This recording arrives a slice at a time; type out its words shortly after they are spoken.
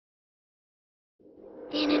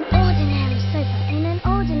In an ordinary sofa, in an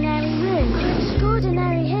ordinary room,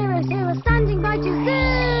 extraordinary heroes who are standing by to zoom.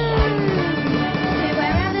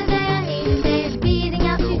 Wherever they are needed, they are speeding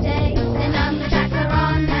up today. The Numberjacks are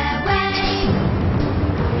on their way.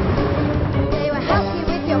 They will help you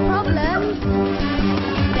with your problems.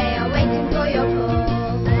 They are waiting for your call.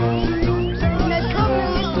 No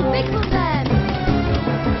problem is too big for them.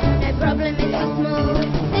 No problem is too small.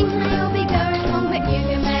 Things may all be going wrong, but you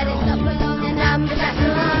can let it stop for long. The Numberjacks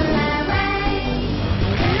are on their way.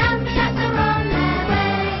 The Numberjacks are on their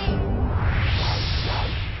way.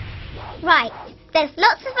 Right, there's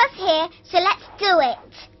lots of us here, so let's do it.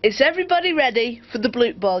 Is everybody ready for the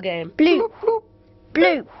bloop ball game? Bloop.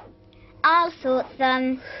 Bloop. I'll sort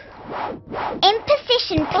them. In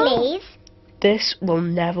position, please. This will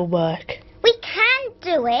never work. We can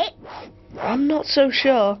do it. I'm not so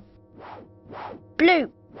sure.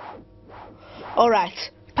 Bloop.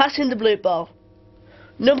 Alright, passing the bloop ball.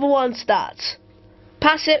 Number 1 starts.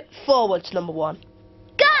 Pass it forward to number 1.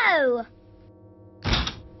 Go!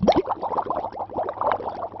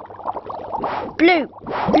 Bloop.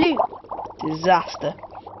 Bloop. Disaster.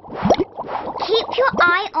 Keep your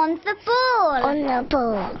eye on the ball. On the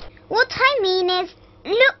ball. What I mean is,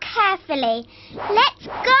 look carefully. Let's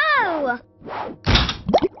go.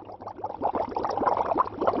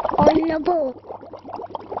 On the ball.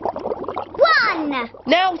 1.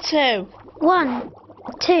 Now 2. 1,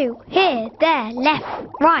 2, here, there, left,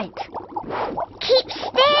 right. Keep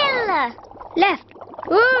still. Left.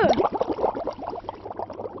 Ooh.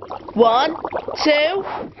 1, 2.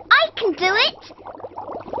 I can do it.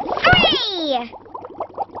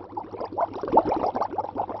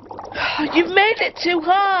 3. You've made it too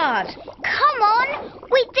hard. Come on.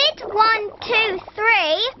 We did 1, 2,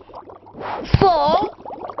 3. 4.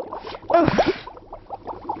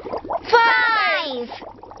 5.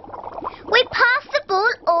 We passed the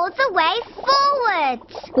ball all the way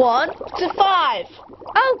forwards. 1 to 5.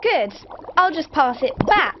 Oh, good. I'll just pass it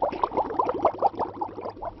back.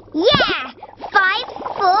 Yeah. 5,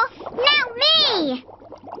 4. Now me.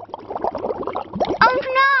 Oh,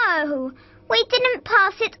 no. We didn't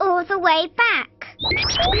pass it all the way back.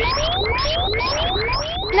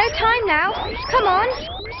 No time now. Come on.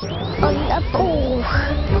 On the ball.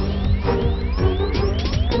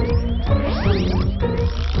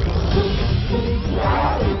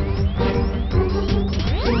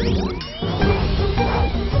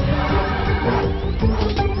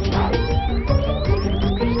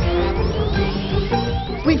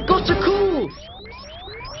 We've got a call!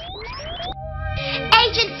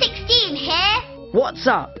 Agent 16 here. What's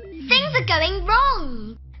up? Things are going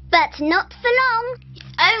wrong. But not for long.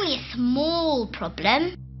 It's only a small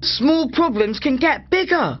problem. Small problems can get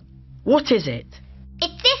bigger. What is it?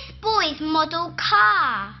 It's this boy's model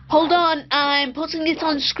car. Hold on, I'm putting it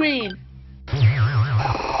on screen.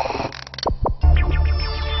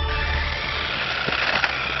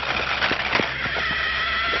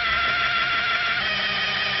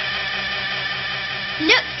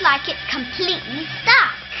 Looks like it's completely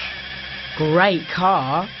stuck. Great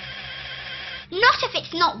car. Not if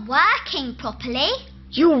it's not working properly.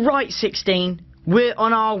 You're right, 16. We're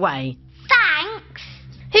on our way. Thanks.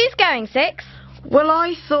 Who's going, 6? Well,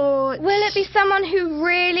 I thought... Will it be someone who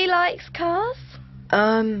really likes cars?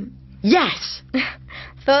 Yes.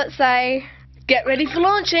 Thought so. Get ready for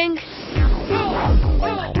launching.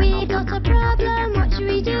 We got a problem, what should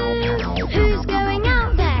we do? Who's going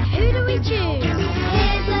out there? Who do we choose?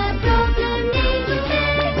 Here's a problem, need to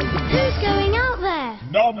fix. Who's going out there?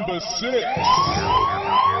 Number 6.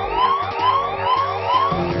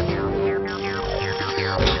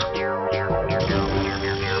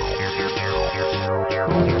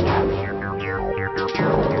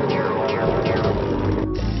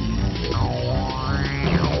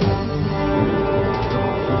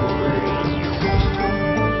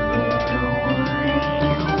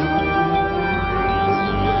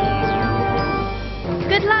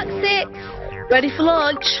 Good luck, 6. Ready for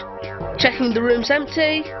launch. Checking the room's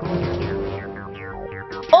empty.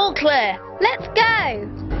 All clear. Let's go.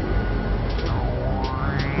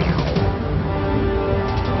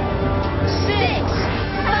 6,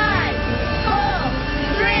 5, 4,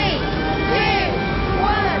 3, 2,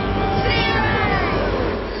 1, 0.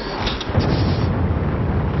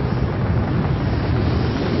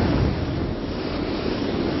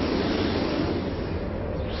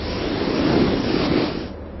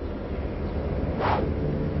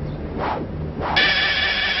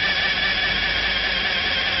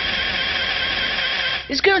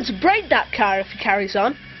 He's going to break that car if he carries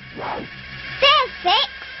on. There's 6.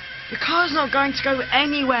 The car's not going to go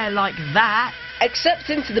anywhere like that. Except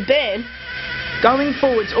into the bin. Going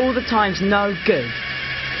forwards all the time's no good.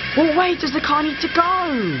 What way does the car need to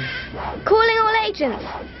go? Calling all agents.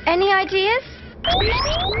 Any ideas?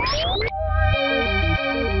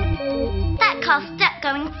 That car's stuck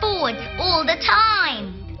going forwards all the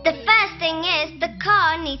time. The first thing is the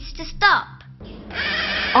car needs to stop.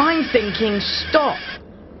 I'm thinking stop.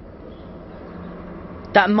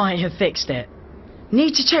 That might have fixed it.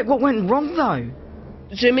 Need to check what went wrong though.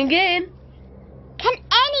 Zooming in. Can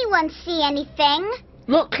anyone see anything?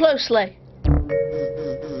 Look closely.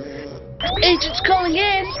 Agents calling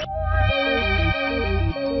in.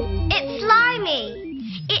 It's slimy.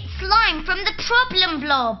 It's slime from the problem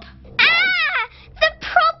blob. Ah! The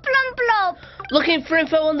problem blob! Looking for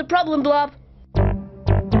info on the problem blob.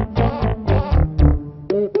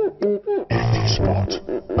 If you spot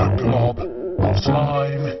a glob of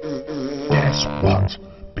slime, guess what?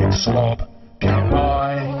 Big slob can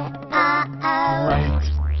rhyme. Uh-oh.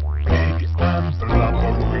 Great, big and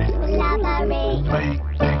blubbery. Blubbery.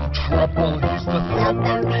 Making trouble is the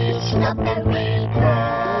Slubbery, slubbery.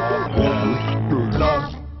 blob.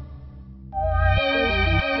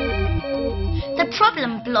 The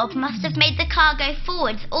problem blob must have made the car go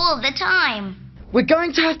forwards all the time. We're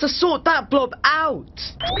going to have to sort that blob out.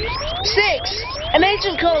 6. An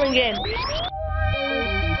agent calling in.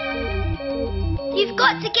 You've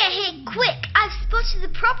got to get here quick. I've spotted the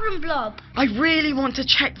problem blob. I really want to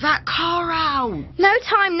check that car out. No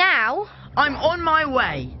time now. I'm on my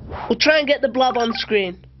way. We'll try and get the blob on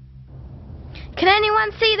screen. Can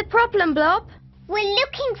anyone see the problem blob? We're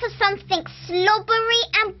looking for something slobbery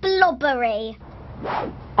and blobbery.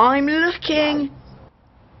 I'm looking.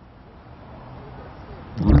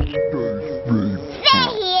 There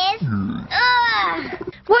he is.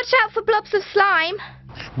 Ugh. Watch out for blobs of slime.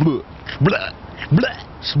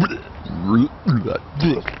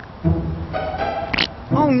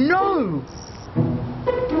 Oh no!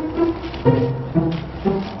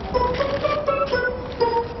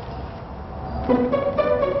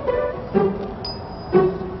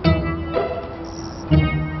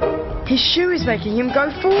 His shoe is making him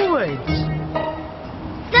go forwards.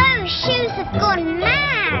 Those shoes have gone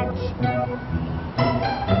mad.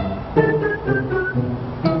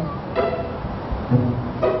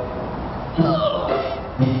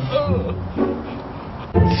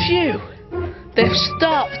 Phew. They've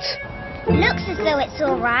stopped. Looks as though it's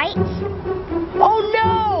all right. Oh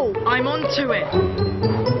no! I'm onto it.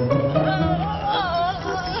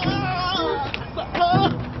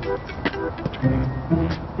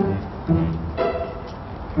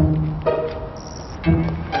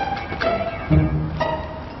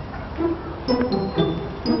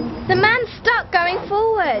 The man's stuck going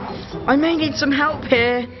forwards. I may need some help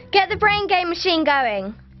here. Get the brain game machine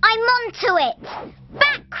going. I'm onto it.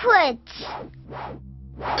 Backwards.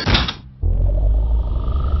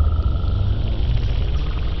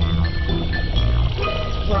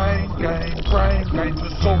 Brain game to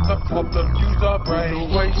solve the problem, use our brain.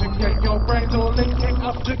 The way to get your brains all linking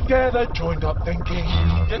up together, joined up thinking.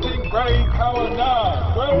 Getting brain power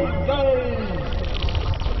now, brain game.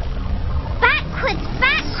 Backwards,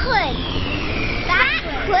 backwards.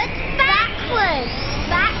 Backwards, backwards.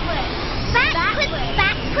 Backwards, backwards,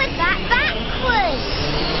 backwards, backwards.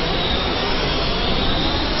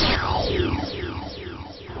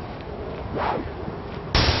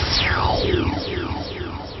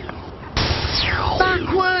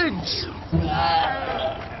 Backwards!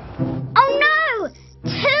 Oh no!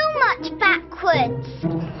 Too much backwards.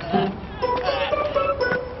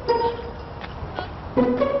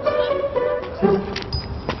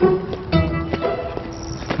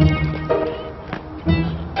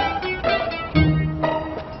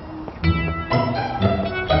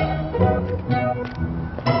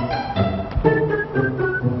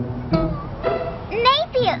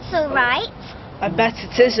 Maybe it's all right. I bet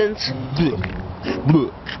it isn't.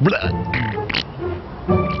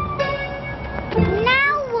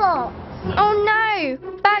 Now what? Oh no!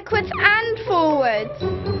 Backwards and forwards.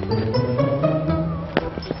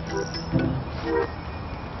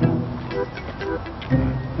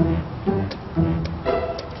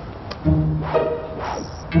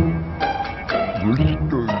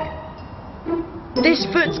 This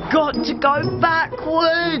foot's got to go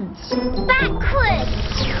backwards. Backwards.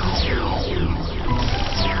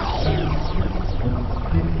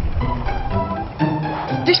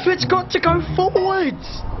 This foot's got to go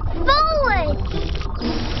forwards. Forwards.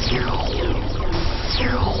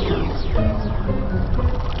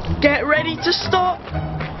 Get ready to stop.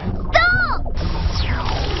 Stop.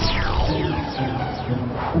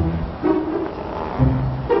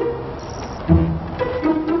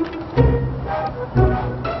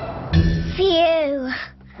 Phew.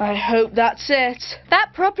 I hope that's it.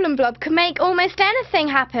 That problem blob can make almost anything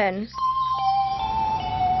happen.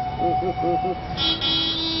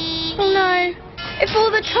 Oh no. If all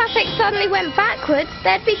the traffic suddenly went backwards,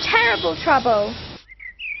 there'd be terrible trouble.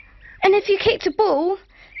 And if you kicked a ball,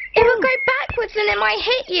 it would go backwards and it might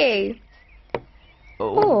hit you.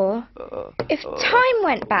 Or, if time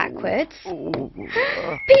went backwards,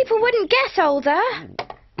 people wouldn't get older.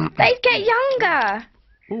 They'd get younger.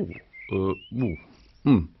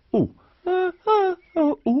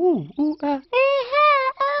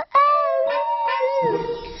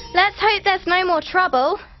 Let's hope there's no more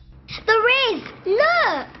trouble. There is!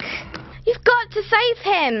 Look! You've got to save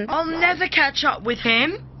him. I'll never catch up with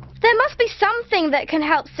him. There must be something that can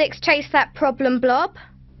help Six chase that problem blob.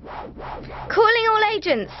 Calling all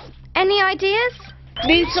agents. Any ideas?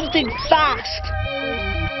 Need something fast.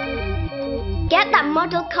 Get that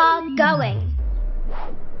model car going.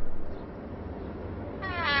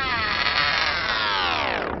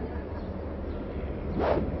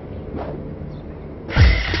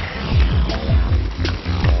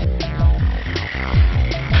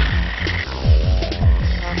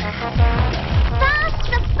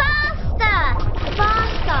 Faster, faster!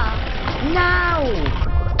 Faster! Now!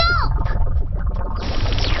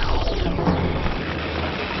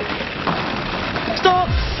 Stop!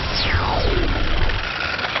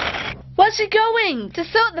 Where's he going? To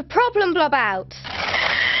sort the problem blob out.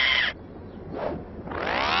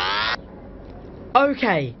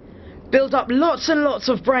 Okay. Build up lots and lots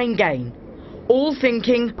of brain gain. All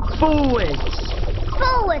thinking forwards.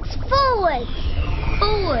 Forwards, forwards!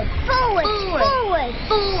 Forward, forward, forward,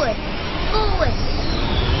 forward, forward.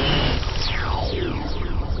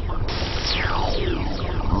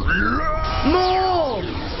 More!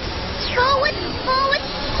 Forward, forward,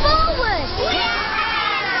 forward!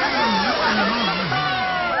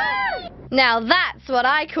 Now that's what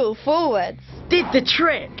I call forwards. Did the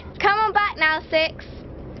trick. Come on back now, Six.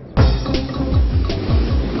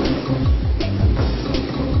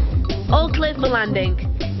 All clear for landing.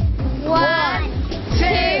 1,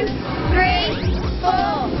 2, 3,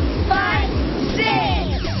 4, 5, 6.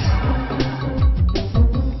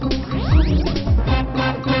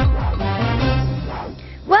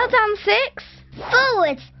 Well done, Six.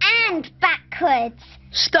 Forwards and backwards.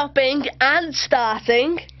 Stopping and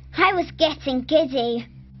starting. I was getting giddy.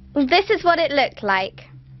 This is what it looked like.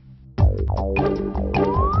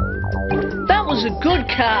 That was a good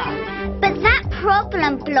car. But that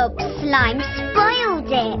problem blob slime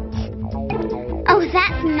spoiled it. Oh,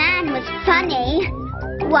 that man was funny.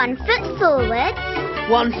 1 foot forward.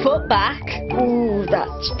 1 foot back. Ooh,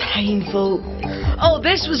 that's painful. Oh,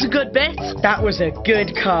 this was a good bit. That was a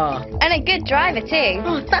good car. And a good driver, too.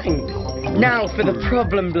 Oh, thanks. Now for the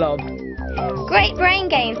problem blob. Great brain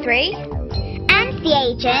game, 3. And the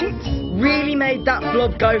agent. Really made that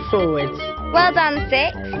blob go forwards. Well done,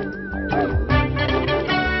 6.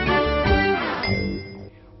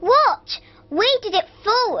 Watch! We did it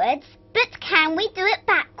forwards, but can we do it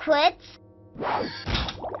backwards?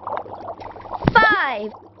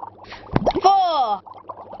 5. 4.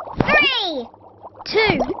 3,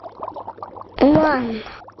 2. 1.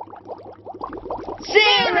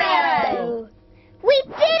 0. We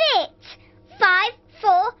did it! 5,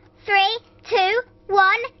 4, 3, 2,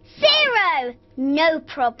 1, 0. No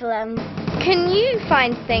problem. Can you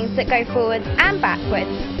find things that go forwards and backwards?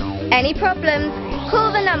 Any problems?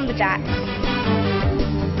 Call the Numberjacks.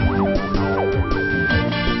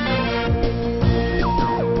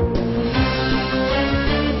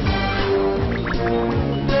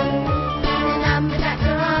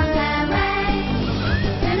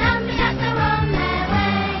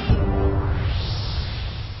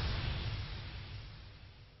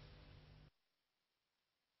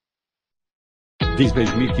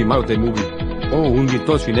 Disney's Mickey Mouse The Movie. O un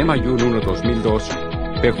mito cinema y un 1-2002.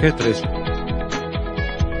 PG-13.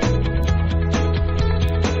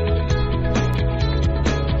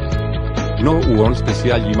 No one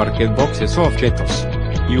special y market boxes of Cheetos.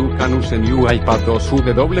 You can use new iPad 2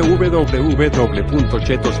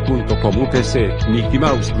 www.cheetos.com UTC, Mickey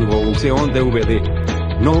Mouse Club use on DVD.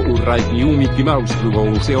 No right new Mickey Mouse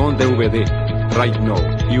Club use on DVD. Right now,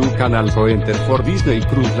 you can also enter for Disney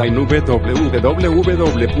Cruise Line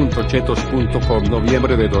www.cheetos.com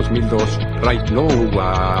noviembre de 2002. Right now,